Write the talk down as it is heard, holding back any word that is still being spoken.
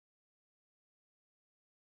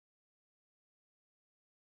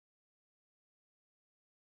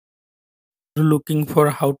Looking for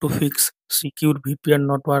how to fix secure VPN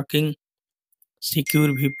not working, secure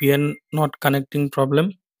VPN not connecting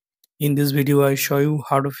problem. In this video, I show you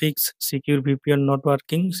how to fix secure VPN not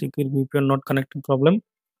working, secure VPN not connecting problem.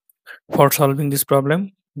 For solving this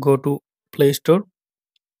problem, go to Play Store,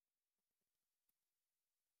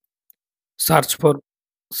 search for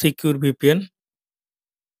secure VPN,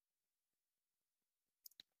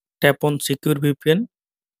 tap on secure VPN,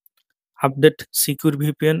 update secure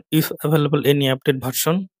VPN if available any update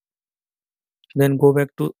version. Then go back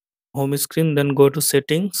to home screen, then go to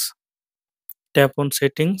settings, tap on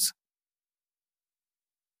settings,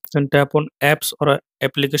 then tap on apps or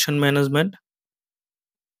application management.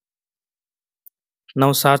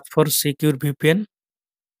 Now search for secure VPN,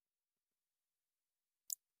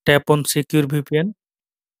 tap on secure VPN,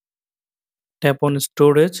 tap on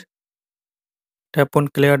storage, tap on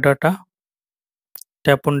clear data,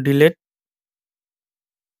 tap on delete,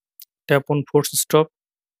 tap on force stop.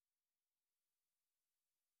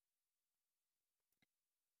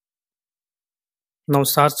 Now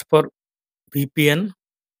search for VPN,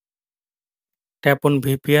 tap on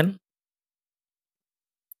VPN.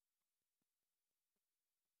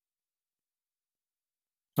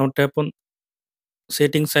 Now tap on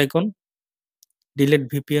settings icon, delete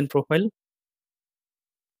VPN profile,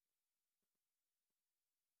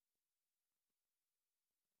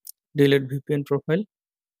 delete VPN profile,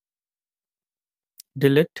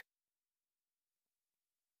 delete.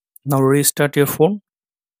 Now restart your phone.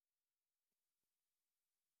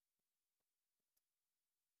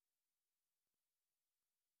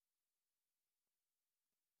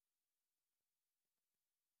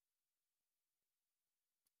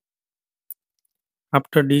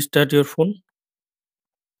 After restart your phone,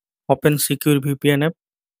 open secure VPN app,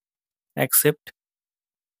 accept.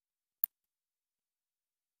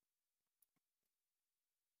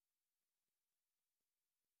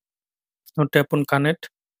 Now tap on connect.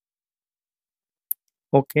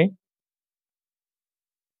 Okay.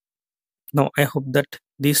 Now I hope that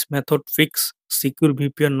this method fix secure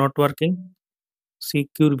VPN not working,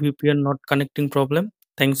 secure VPN not connecting problem.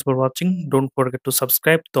 Thanks for watching. Don't forget to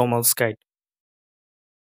subscribe to Amal's Guide.